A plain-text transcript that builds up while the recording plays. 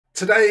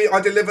Today I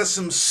deliver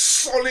some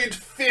solid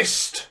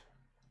fist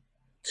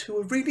to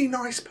a really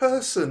nice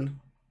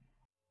person.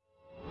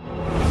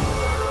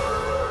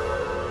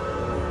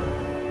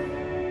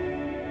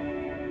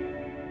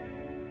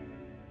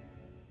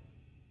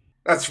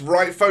 That's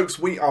right, folks,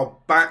 we are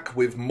back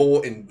with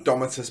more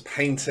Indomitus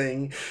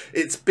painting.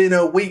 It's been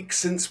a week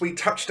since we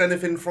touched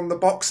anything from the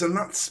box, and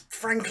that's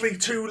frankly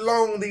too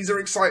long. These are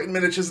exciting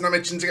miniatures and I'm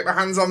itching to get my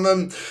hands on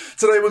them.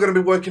 Today we're going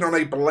to be working on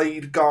a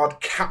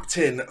Bladeguard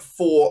Captain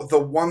for the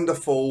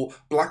wonderful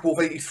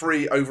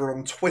BlackWolf83 over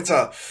on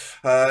Twitter.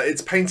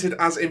 It's painted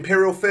as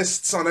Imperial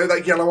Fists. I know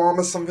that yellow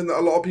armor is something that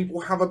a lot of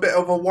people have a bit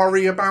of a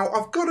worry about.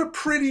 I've got a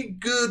pretty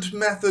good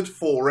method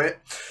for it.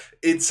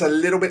 It's a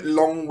little bit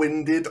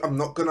long-winded, I'm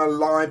not going to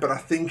lie, but I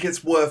think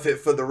it's worth it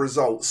for the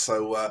results.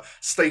 So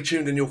stay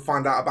tuned and you'll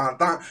find out about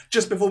that.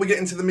 Just before we get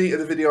into the meat of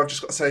the video, I've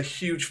just got to say a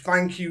huge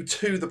thank you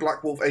to the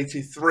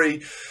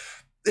BlackWolf83.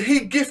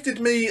 He gifted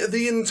me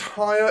the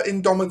entire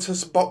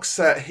Indomitus box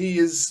set. He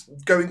is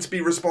going to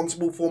be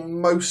responsible for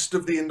most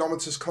of the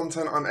Indomitus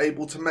content I'm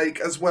able to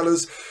make, as well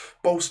as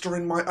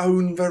bolstering my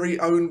own very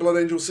own Blood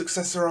Angel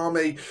successor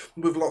army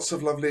with lots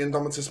of lovely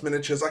Indomitus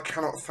miniatures. I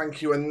cannot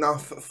thank you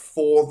enough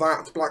for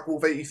that,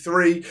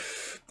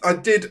 BlackWolf83. I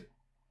did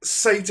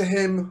say to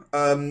him,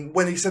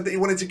 when he said that he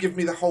wanted to give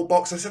me the whole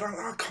box, I said,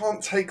 I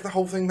can't take the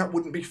whole thing, that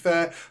wouldn't be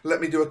fair. Let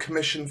me do a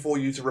commission for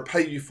you to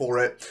repay you for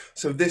it.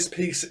 So this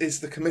piece is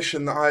the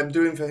commission that I am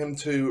doing for him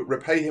to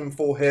repay him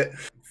for it.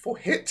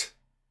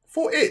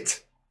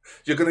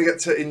 You're going to get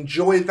to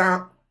enjoy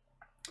that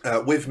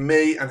with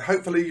me, and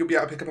hopefully you'll be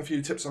able to pick up a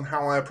few tips on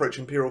how I approach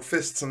Imperial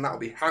Fists, and that'll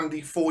be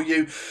handy for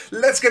you.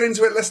 Let's get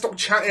into it, let's stop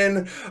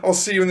chatting. I'll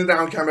see you in the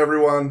down cam,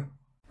 everyone.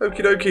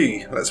 Okie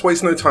dokie, let's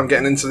waste no time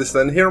getting into this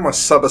then. Here are my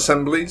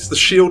sub-assemblies, the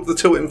shield, the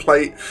tilting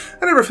plate,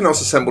 and everything else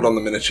assembled on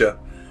the miniature.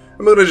 And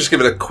we're going to just give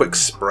it a quick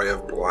spray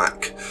of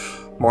black.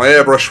 My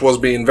airbrush was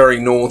being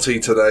very naughty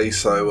today,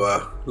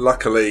 so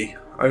luckily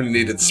I only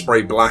needed to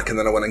spray black, and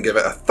then I went and give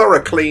it a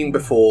thorough clean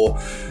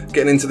before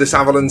getting into this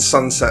Averland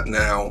Sunset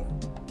now.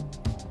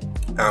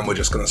 And we're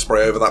just going to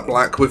spray over that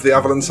black with the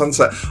Averland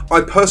Sunset. I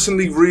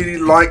personally really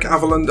like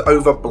Averland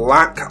over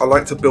black. I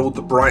like to build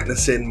the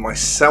brightness in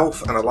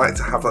myself, and I like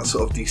to have that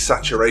sort of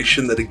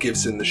desaturation that it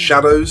gives in the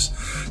shadows.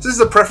 So this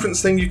is a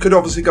preference thing. You could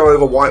obviously go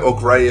over white or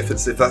grey if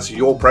that's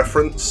your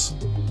preference.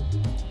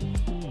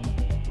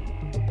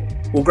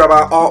 We'll grab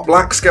our Art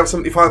Black Scale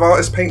 75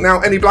 Artist paint now.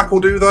 Any black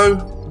will do though.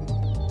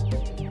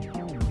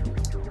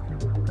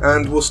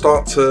 And we'll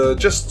start to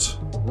just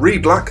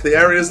re-black the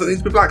areas that need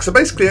to be black. So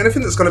basically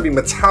anything that's going to be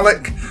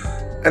metallic,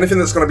 anything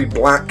that's going to be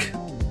black,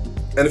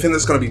 anything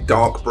that's going to be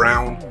dark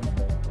brown,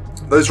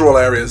 those are all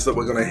areas that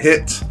we're going to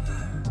hit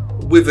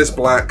with this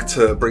black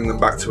to bring them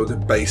back to a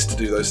good base to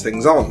do those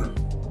things on.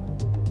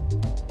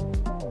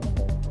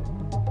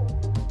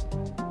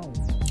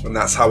 And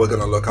that's how we're going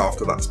to look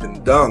after that's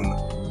been done.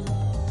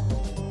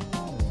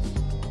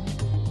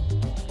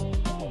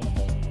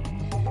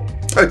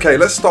 Okay,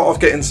 let's start off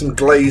getting some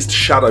glazed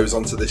shadows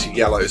onto this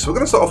yellow. So we're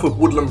going to start off with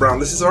Woodland Brown.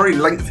 This is a very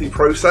lengthy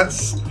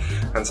process,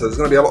 and so there's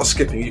going to be a lot of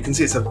skipping. You can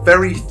see it's a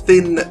very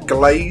thin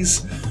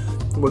glaze.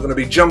 We're going to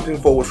be jumping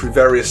forward through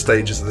various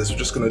stages of this. We're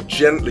just going to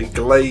gently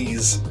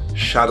glaze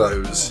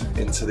shadows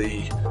into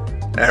the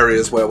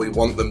areas where we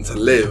want them to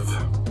live.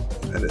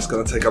 And it's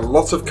going to take a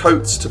lot of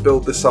coats to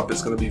build this up.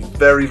 It's going to be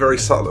very, very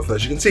subtle at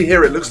first. You can see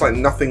here it looks like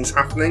nothing's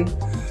happening,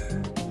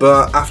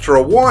 but after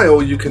a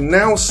while you can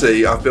now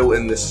see I've built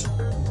in this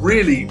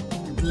really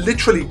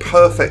literally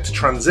perfect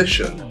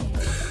transition,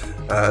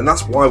 and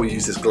that's why we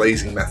use this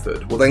glazing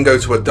method. We'll then go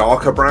to a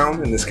darker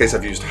brown. In this case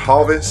I've used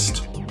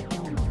Harvest.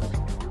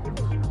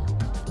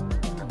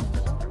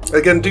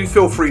 Again, do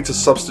feel free to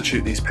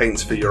substitute these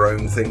paints for your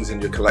own things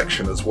in your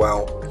collection as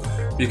well.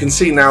 You can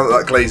see now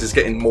that glaze is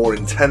getting more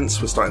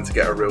intense. We're starting to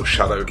get a real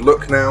shadowed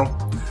look now.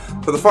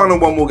 For the final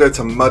one we'll go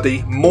to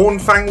Muddy.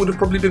 Mournfang would have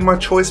probably been my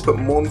choice, but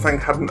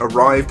Mournfang hadn't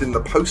arrived in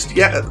the post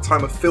yet at the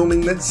time of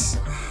filming this.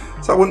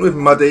 So I went with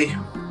Muddy,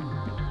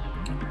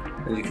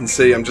 and you can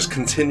see I'm just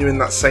continuing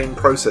that same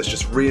process,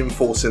 just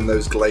reinforcing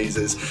those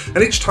glazes.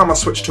 And each time I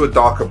switch to a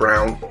darker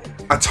brown,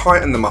 I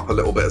tighten them up a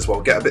little bit as well,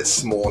 get a bit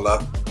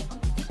smaller.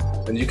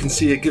 And you can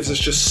see it gives us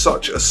just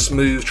such a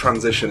smooth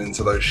transition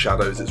into those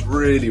shadows. It's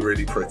really,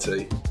 really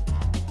pretty.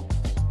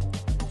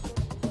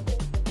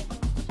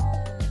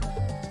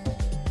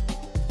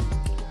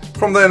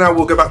 From there now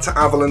we'll go back to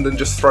Averland and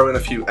just throw in a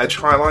few edge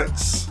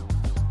highlights.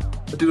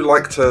 I do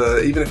like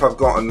to, even if I've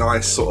got a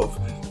nice sort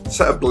of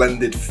set of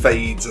blended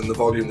fades and the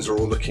volumes are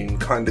all looking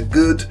kind of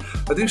good,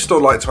 I do still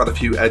like to add a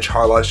few edge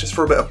highlights just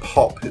for a bit of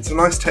pop. It's a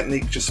nice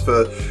technique just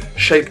for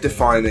shape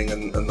defining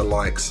and the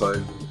like,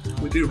 so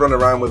we do run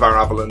around with our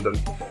Averland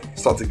and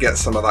start to get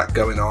some of that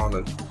going on,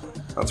 and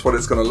that's what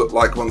it's going to look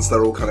like once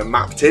they're all kind of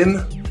mapped in.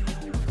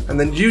 And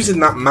then using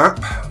that map,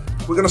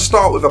 we're going to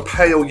start with a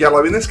pale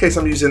yellow. In this case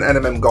I'm using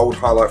NMM Gold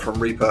highlight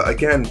from Reaper.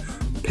 Again,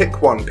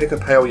 pick one, pick a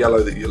pale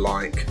yellow that you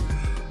like.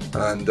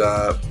 And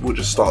we'll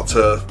just start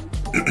to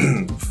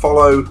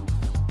follow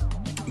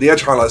the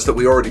edge highlights that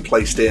we already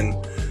placed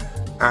in,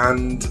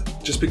 and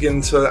just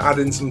begin to add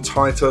in some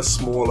tighter,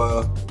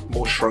 smaller,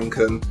 more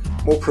shrunken,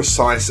 more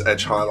precise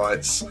edge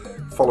highlights,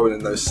 following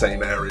in those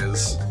same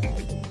areas.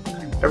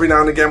 Every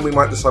now and again we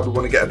might decide we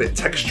want to get a bit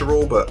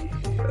textural, but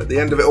at the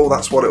end of it all,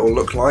 that's what it will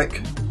look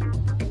like.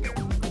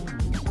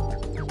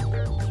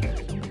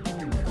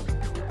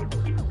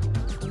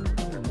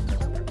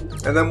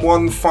 And then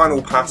one final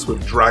pass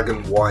with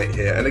Dragon White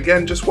here, and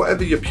again, just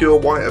whatever your pure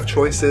white of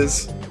choice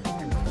is,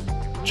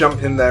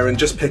 jump in there and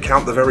just pick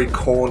out the very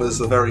corners,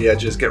 the very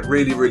edges, get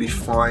really, really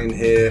fine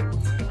here.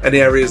 Any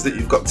areas that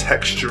you've got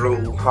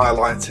textural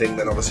highlighting,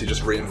 then obviously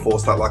just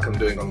reinforce that like I'm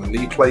doing on the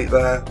knee plate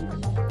there.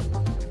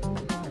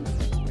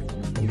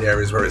 In the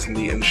areas where it's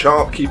neat and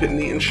sharp, keep it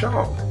neat and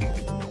sharp.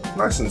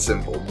 Nice and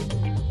simple.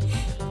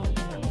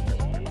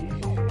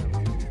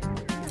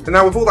 And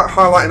now with all that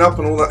highlighting up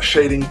and all that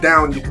shading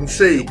down, you can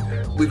see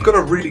we've got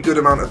a really good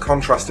amount of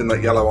contrast in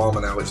that yellow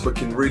armour now. It's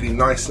looking really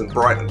nice and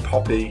bright and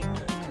poppy.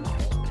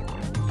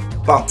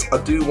 But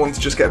I do want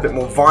to just get a bit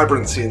more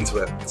vibrancy into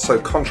it. So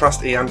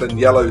contrast Iyanden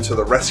Yellow to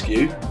the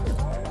rescue.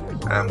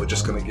 And we're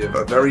just going to give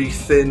a very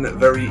thin,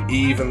 very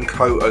even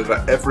coat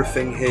over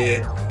everything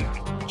here,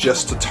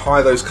 just to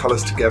tie those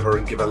colours together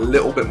and give a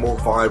little bit more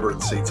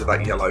vibrancy to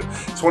that yellow.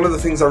 It's one of the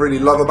things I really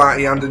love about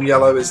Iyanden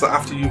Yellow is that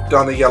after you've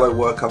done a yellow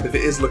workup, if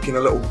it is looking a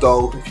little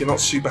dull, if you're not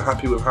super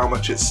happy with how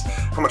much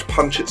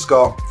punch it's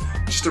got,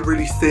 just a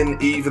really thin,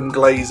 even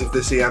glaze of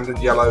this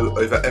Iyanden Yellow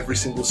over every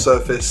single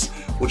surface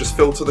will just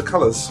filter the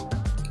colours.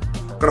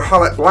 I'm going to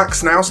highlight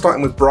blacks now,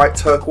 starting with bright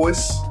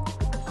turquoise.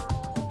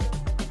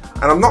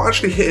 And I'm not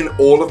actually hitting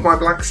all of my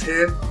blacks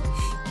here,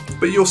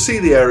 but you'll see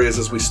the areas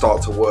as we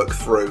start to work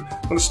through.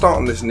 I'm going to start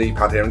on this knee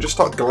pad here and just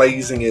start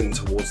glazing in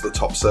towards the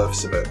top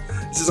surface of it.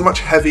 This is a much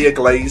heavier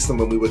glaze than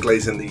when we were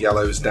glazing the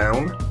yellows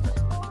down,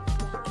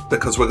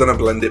 because we're going to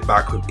blend it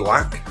back with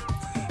black.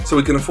 So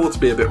we can afford to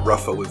be a bit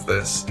rougher with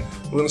this.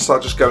 We're going to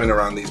start just going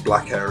around these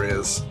black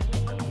areas,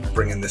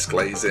 bringing this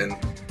glaze in,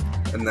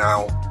 and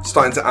now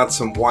starting to add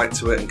some white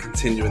to it and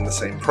continuing the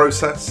same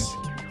process.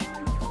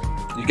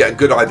 You get a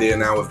good idea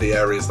now of the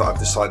areas that I've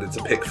decided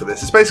to pick for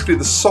this. It's basically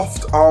the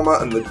soft armour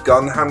and the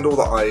gun handle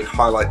that I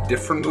highlight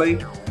differently.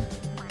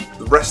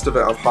 The rest of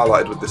it I've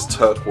highlighted with this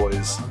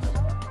turquoise.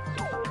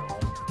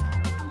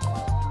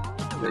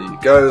 There you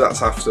go,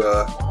 that's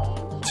after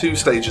 2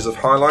 stages of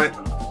highlight.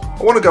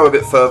 I want to go a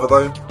bit further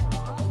though.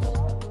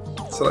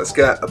 So let's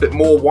get a bit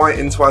more white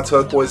into our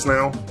turquoise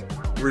now.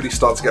 Really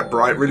start to get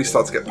bright, really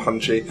start to get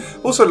punchy.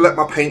 Also let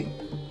my paint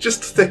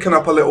just thicken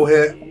up a little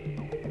here.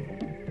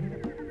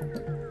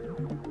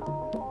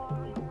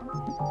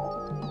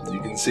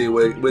 See,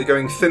 we're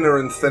going thinner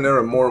and thinner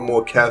and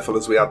more careful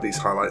as we add these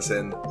highlights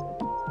in.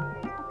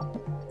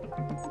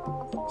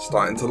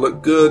 Starting to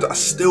look good. I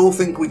still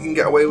think we can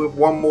get away with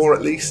one more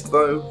at least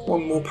though.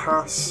 One more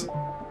pass.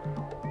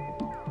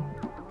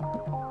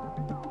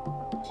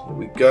 Here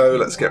we go.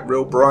 Let's get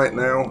real bright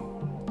now.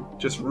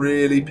 Just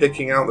really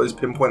picking out those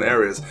pinpoint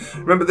areas.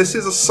 Remember, this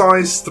is a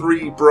size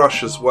 3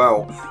 brush as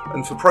well,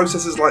 and for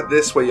processes like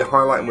this where you're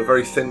highlighting with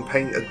very thin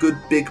paint, a good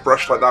big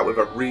brush like that with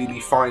a really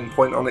fine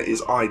point on it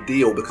is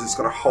ideal because it's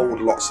going to hold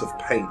lots of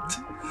paint.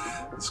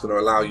 It's going to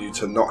allow you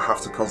to not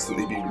have to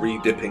constantly be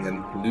re-dipping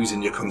and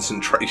losing your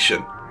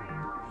concentration.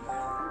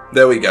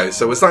 There we go.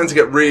 So we're starting to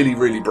get really,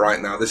 really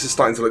bright now. This is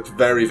starting to look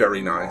very,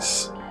 very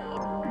nice.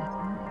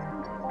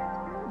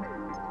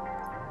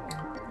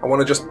 I want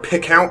to just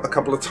pick out a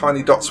couple of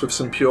tiny dots with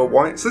some pure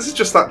white. So this is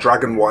just that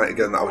dragon white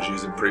again that I was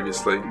using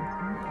previously.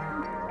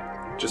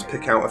 Just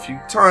pick out a few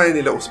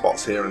tiny little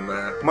spots here and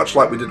there, much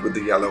like we did with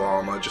the yellow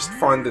armour, just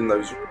finding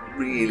those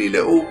really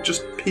little,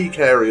 just peak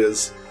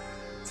areas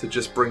to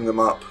just bring them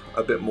up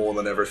a bit more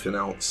than everything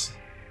else.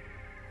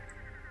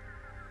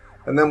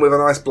 And then with a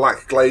nice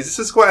black glaze, this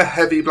is quite a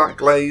heavy black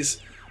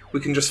glaze, we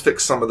can just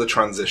fix some of the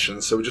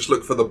transitions. So we just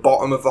look for the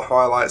bottom of the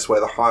highlights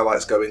where the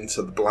highlights go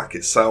into the black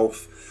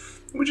itself.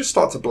 We just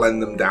start to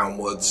blend them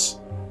downwards,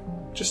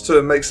 just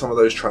to make some of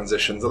those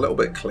transitions a little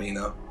bit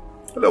cleaner,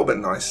 a little bit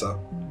nicer.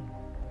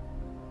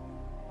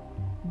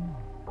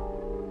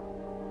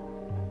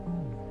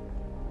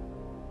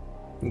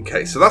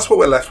 Okay, so that's what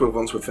we're left with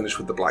once we're finished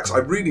with the blacks. I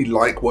really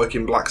like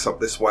working blacks up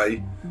this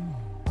way.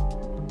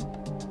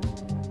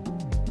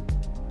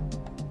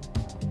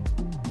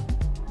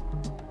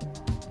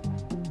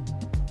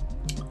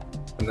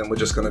 And then we're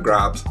just going to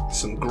grab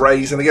some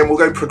greys, and again we'll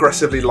go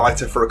progressively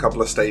lighter for a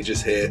couple of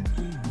stages here,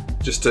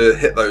 just to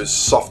hit those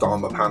soft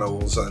armor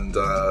panels and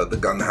the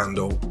gun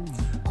handle.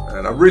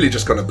 And I'm really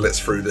just going to blitz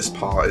through this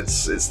part.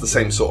 It's the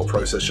same sort of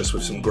process, just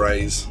with some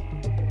greys.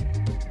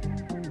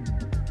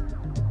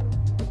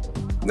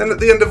 And then at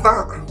the end of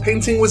that,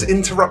 painting was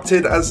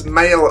interrupted as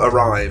mail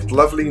arrived.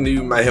 Lovely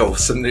new mail,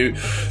 some new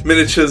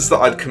miniatures that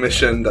I'd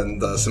commissioned,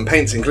 and some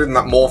paints, including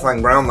that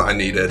Morfang Brown that I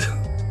needed.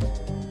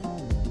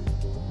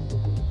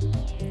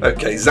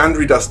 Okay,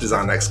 Zandri Dust is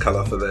our next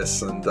colour for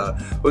this, and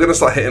we're going to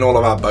start hitting all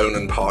of our bone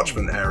and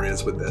parchment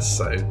areas with this,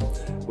 so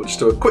we'll just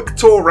do a quick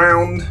tour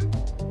round.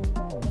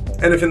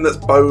 Anything that's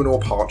bone or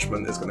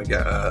parchment is going to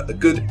get a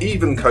good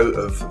even coat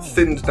of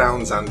thinned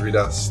down Zandri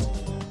Dust.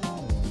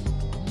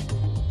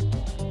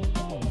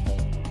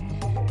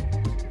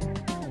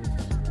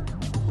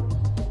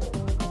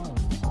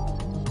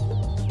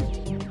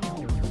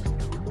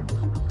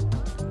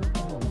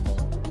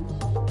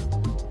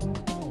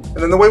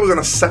 And then the way we're going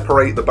to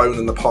separate the bone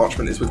and the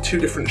parchment is with two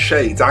different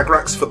shades.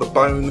 Agrax for the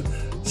bone,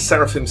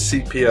 Seraphim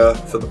Sepia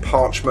for the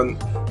parchment.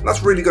 And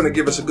that's really going to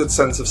give us a good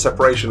sense of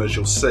separation, as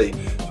you'll see. So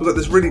we've got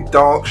this really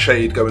dark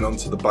shade going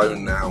onto the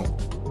bone now.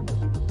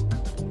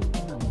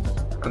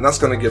 And that's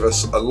going to give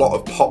us a lot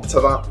of pop to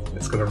that.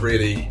 It's going to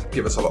really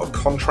give us a lot of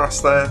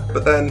contrast there.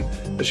 But then,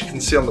 as you can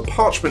see on the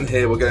parchment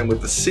here, we're going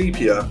with the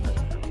sepia,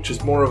 which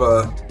is more of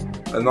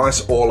a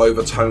nice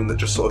all-over tone that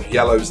just sort of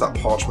yellows that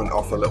parchment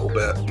off a little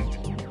bit.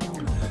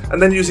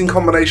 And then using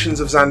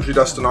combinations of Zandri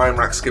Dust and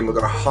Ionrach Skin, we're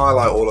going to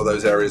highlight all of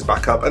those areas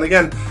back up. And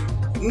again,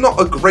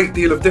 not a great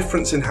deal of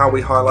difference in how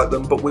we highlight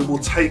them, but we will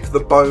take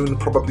the bone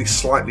probably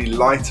slightly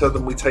lighter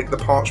than we take the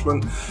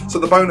parchment. So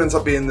the bone ends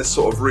up being this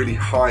sort of really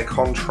high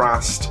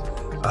contrast,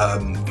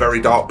 very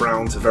dark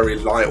brown to very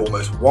light,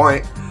 almost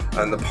white,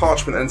 and the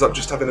parchment ends up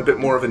just having a bit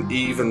more of an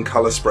even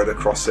colour spread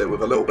across it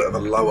with a little bit of a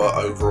lower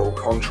overall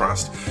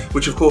contrast,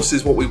 which of course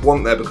is what we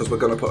want there because we're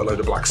going to put a load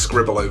of black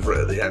scribble over it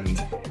at the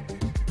end.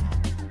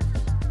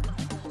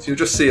 So you'll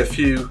just see a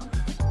few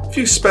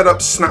sped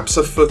up snaps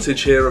of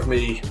footage here of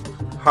me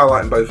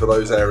highlighting both of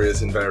those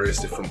areas in various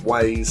different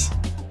ways.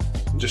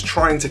 Just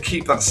trying to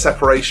keep that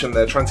separation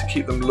there, trying to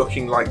keep them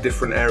looking like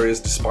different areas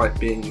despite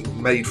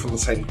being made from the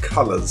same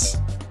colours.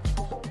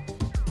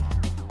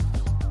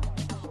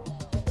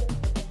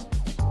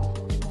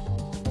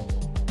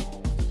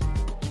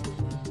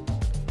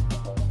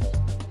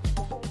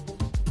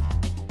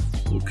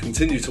 We'll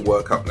continue to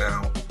work up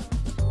now.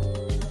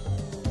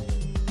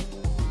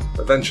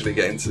 Eventually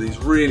get into these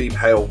really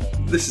pale,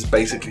 this is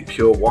basically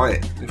pure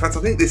white. In fact,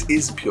 I think this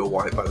is pure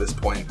white by this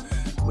point.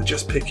 We're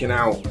just picking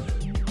out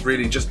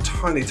really just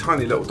tiny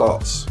little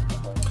dots.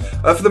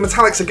 For the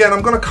metallics, again,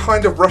 I'm going to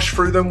kind of rush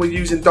through them. We're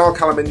using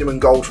dark aluminium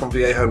and gold from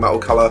Vallejo Metal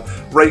Colour,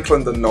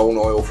 Reikland and Nuln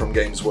Oil from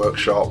Games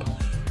Workshop,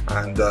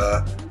 and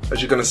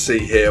as you're going to see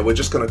here, we're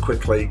just going to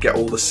quickly get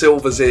all the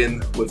silvers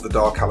in with the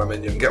dark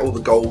aluminium, get all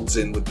the golds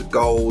in with the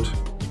gold,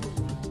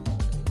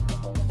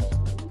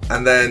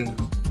 and then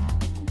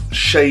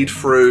shade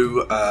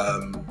through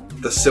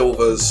the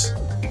silvers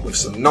with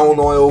some Nuln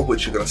Oil,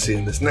 which you're going to see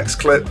in this next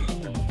clip.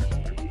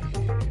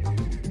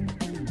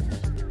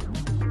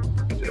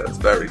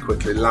 Just very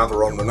quickly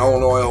lather on the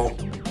Nuln Oil,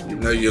 you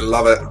know you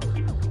love it.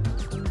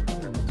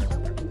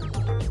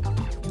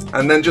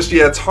 And then just,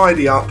 yeah,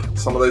 tidy up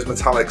some of those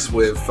metallics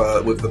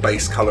with the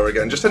base colour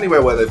again, just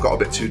anywhere where they've got a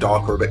bit too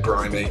dark or a bit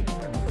grimy.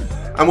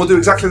 And we'll do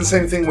exactly the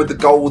same thing with the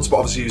golds, but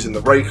obviously using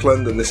the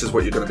Reikland, and this is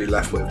what you're going to be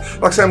left with.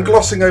 Like I say, I'm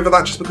glossing over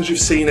that just because you've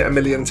seen it a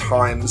million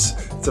times.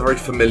 It's a very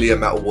familiar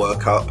metal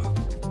workup.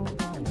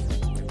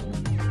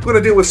 We're going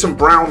to deal with some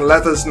brown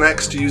leathers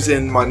next,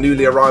 using my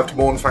newly arrived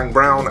Mournfang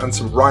Brown and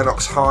some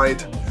Rhinox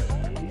Hide.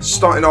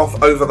 Starting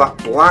off over that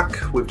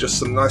black with just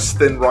some nice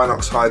thin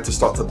Rhinox Hide to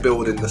start to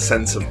build in the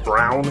sense of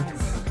brown.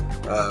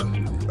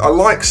 I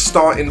like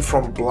starting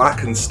from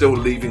black and still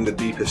leaving the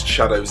deepest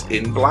shadows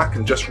in black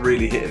and just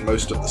really hitting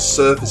most of the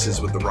surfaces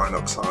with the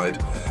Rhinox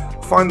Hide.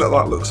 I find that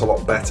that looks a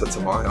lot better to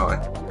my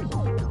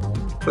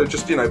eye. So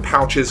just, you know,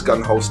 pouches,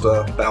 gun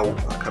holster, belt,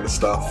 that kind of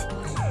stuff.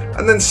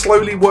 And then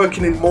slowly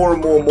working in more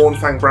and more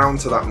Mournfang Brown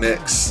to that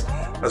mix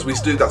as we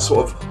do that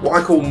sort of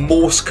what I call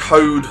Morse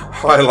code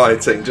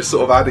highlighting, just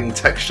sort of adding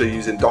texture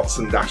using dots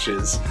and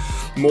dashes.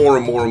 More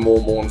and more and more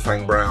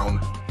Mournfang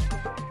Brown.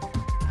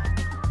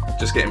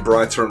 Just getting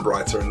brighter and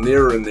brighter and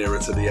nearer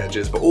to the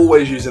edges, but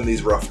always using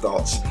these rough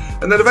dots.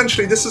 And then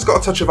eventually this has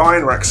got a touch of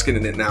Ionrach Skin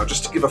in it now,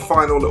 just to give a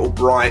final little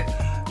bright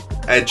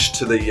edge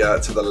to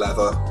the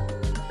leather,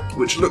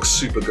 which looks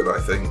super good, I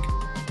think.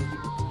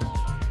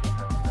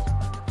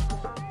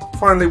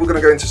 Finally, we're going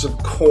to go into some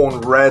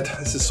Khorne Red.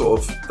 This is sort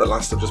of the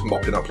last of just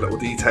mopping up little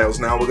details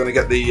now. We're going to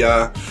get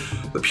the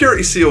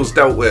purity seals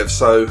dealt with,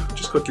 so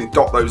just quickly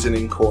dot those in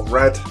Khorne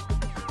Red.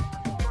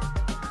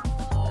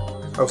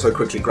 I also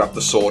quickly grabbed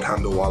the sword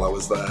handle while I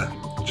was there.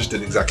 Just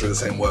did exactly the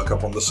same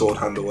workup on the sword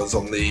handle as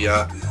on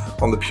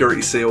the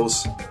purity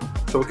seals.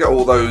 So we'll get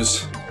all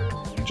those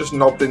just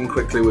knobbed in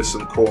quickly with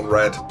some Khorne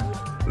Red.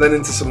 And then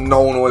into some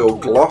Nuln Oil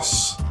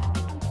gloss.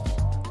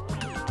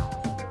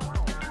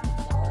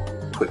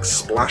 Quick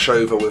splash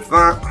over with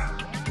that.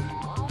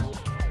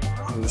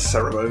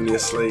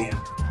 Unceremoniously.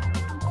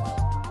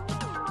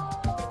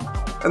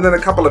 And then a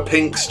couple of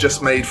pinks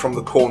just made from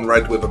the Khorne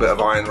Red with a bit of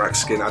Ionrach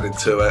Skin added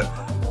to it.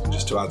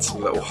 Just to add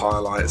some little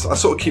highlights. I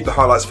sort of keep the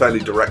highlights fairly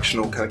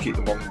directional, kind of keep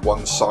them on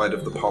one side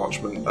of the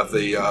parchment, of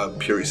the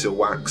purity seal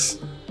wax.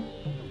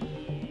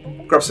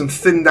 Grab some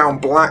thin down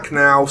black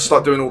now,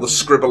 start doing all the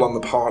scribble on the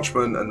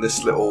parchment and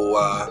this little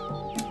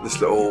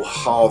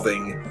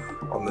halving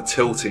on the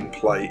tilting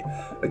plate.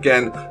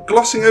 Again,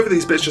 glossing over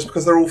these bits just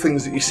because they're all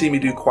things that you see me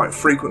do quite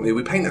frequently.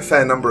 We paint a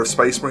fair number of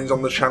Space Marines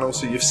on the channel,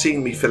 so you've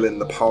seen me fill in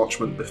the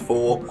parchment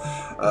before.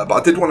 But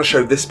I did want to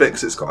show this bit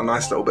because it's got a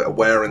nice little bit of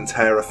wear and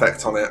tear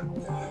effect on it.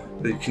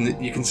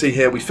 You can see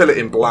here we fill it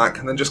in black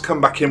and then just come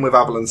back in with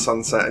Averland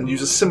Sunset and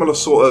use a similar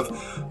sort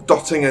of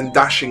dotting and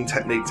dashing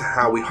technique to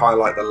how we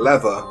highlight the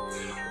leather.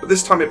 But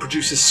this time it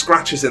produces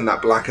scratches in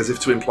that black as if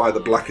to imply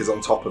the black is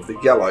on top of the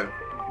yellow.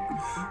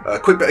 A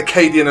quick bit of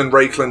Cadian and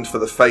Reikland for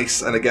the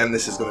face, and again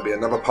this is going to be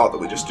another part that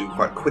we just do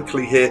quite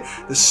quickly here.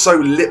 There's so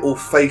little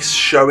face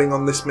showing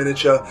on this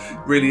miniature, it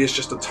really is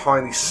just a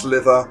tiny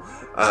slither.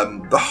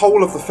 The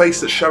whole of the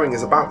face that's showing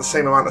is about the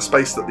same amount of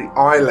space that the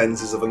eye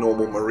lenses of a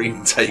normal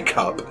marine take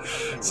up.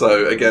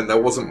 So again,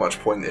 there wasn't much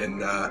point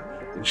in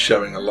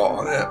showing a lot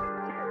on it.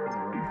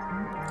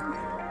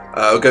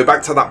 We'll go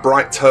back to that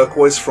bright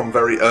turquoise from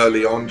very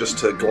early on, just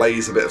to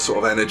glaze a bit of sort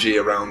of energy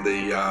around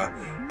the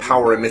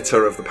power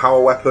emitter of the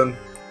power weapon.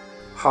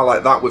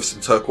 Highlight that with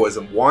some turquoise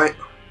and white.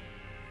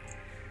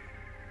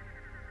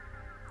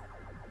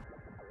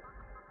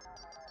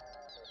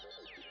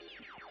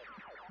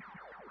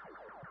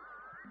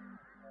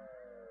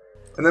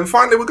 And then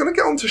finally we're going to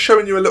get on to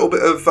showing you a little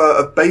bit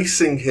of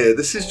basing here.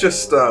 This is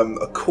just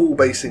a cool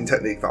basing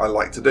technique that I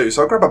like to do.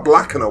 So I'll grab a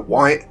black and a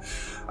white,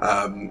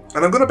 and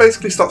I'm going to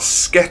basically start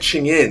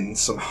sketching in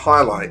some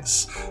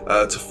highlights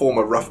to form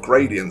a rough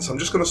gradient. So I'm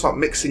just going to start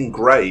mixing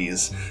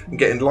greys and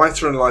getting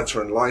lighter and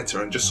lighter and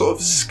lighter, and just sort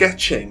of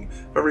sketching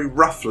very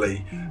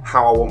roughly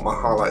how I want my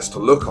highlights to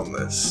look on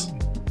this.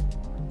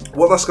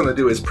 What that's going to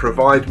do is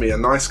provide me a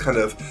nice kind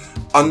of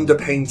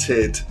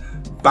underpainted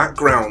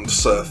background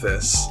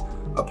surface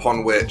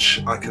upon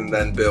which I can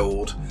then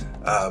build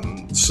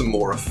some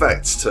more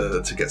effects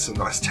to get some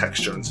nice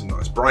texture and some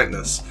nice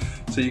brightness.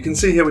 So you can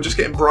see here we're just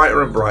getting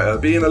brighter and brighter,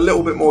 being a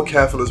little bit more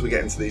careful as we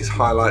get into these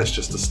highlights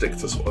just to stick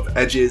to sort of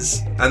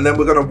edges. And then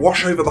we're going to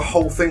wash over the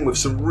whole thing with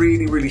some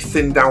really, really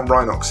thinned down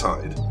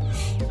Rhinoxide.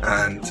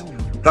 And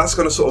that's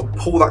going to sort of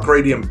pull that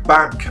gradient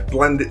back,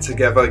 blend it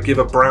together, give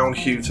a brown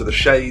hue to the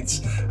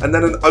shades, and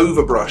then an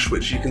overbrush,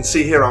 which you can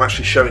see here I'm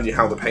actually showing you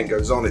how the paint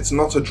goes on. It's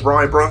not a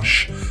dry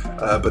brush,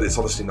 but it's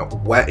obviously not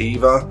wet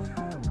either.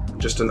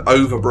 Just an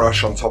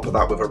overbrush on top of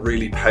that with a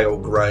really pale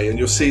grey, and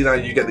you'll see now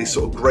you get these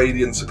sort of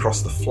gradients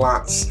across the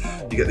flats,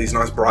 you get these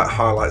nice bright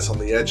highlights on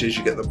the edges,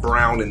 you get the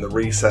brown in the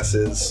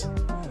recesses,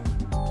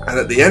 and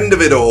at the end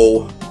of it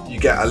all you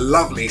get a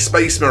lovely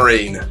Space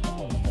Marine.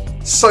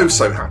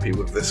 So happy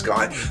with this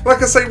guy.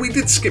 Like I say, we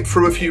did skip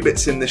through a few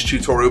bits in this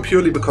tutorial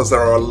purely because there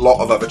are a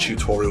lot of other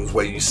tutorials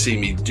where you see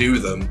me do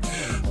them,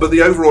 but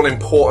the overall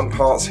important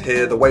parts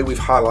here, the way we've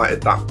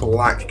highlighted that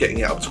black, getting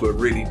it up to a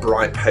really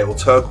bright pale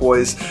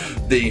turquoise,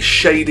 the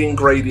shading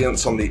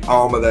gradients on the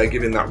armor there,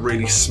 giving that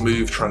really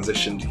smooth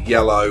transitioned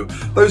yellow,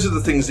 those are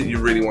the things that you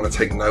really want to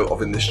take note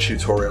of in this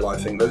tutorial. I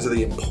think those are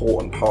the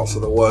important parts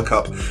of the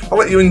workup. I'll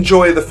let you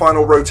enjoy the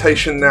final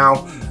rotation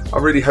now. I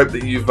really hope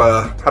that you've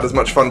had as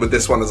much fun with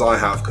this one as I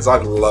have, because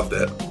I've loved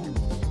it.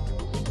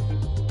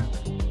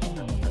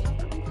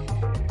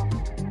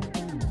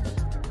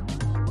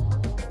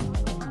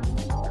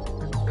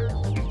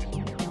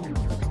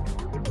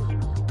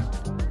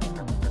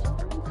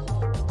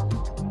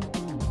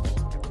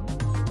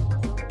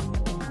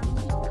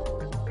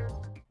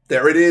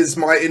 There it is,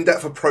 my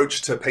in-depth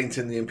approach to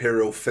painting the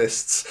Imperial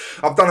Fists.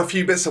 I've done a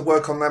few bits of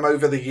work on them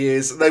over the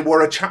years. They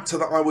were a chapter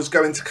that I was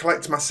going to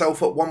collect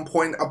myself at one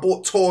point. I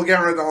bought Tor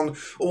Garadon,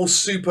 all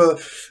super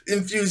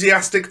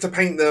enthusiastic to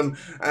paint them,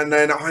 and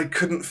then I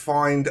couldn't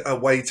find a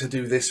way to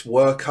do this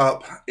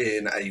workup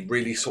in a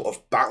really sort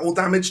of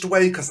battle-damaged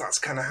way, because that's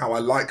kind of how I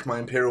like my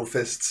Imperial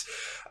Fists.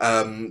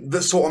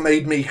 That sort of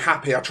made me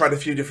happy. I tried a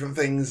few different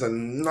things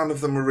and none of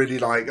them were really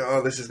like,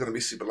 oh, this is going to be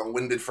super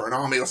long-winded for an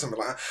army or something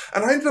like that.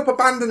 And I ended up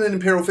abandoning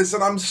Imperial Fists,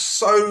 and I'm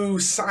so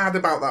sad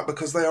about that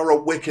because they are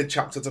a wicked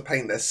chapter to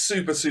paint. They're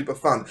super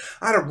fun.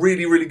 I had a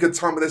really good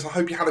time with this. I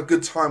hope you had a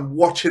good time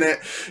watching it.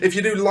 If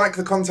you do like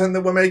the content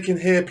that we're making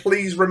here,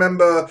 please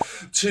remember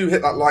to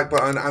hit that like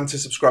button and to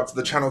subscribe to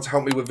the channel to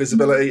help me with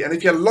visibility. And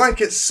if you like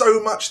it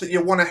so much that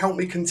you want to help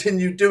me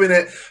continue doing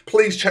it,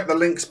 please check the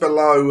links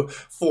below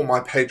for my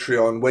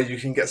Patreon, where you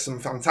can get some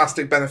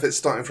fantastic benefits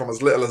starting from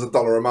as little as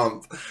 $1 a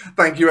month.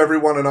 Thank you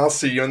everyone, and I'll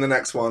see you in the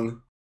next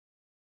one.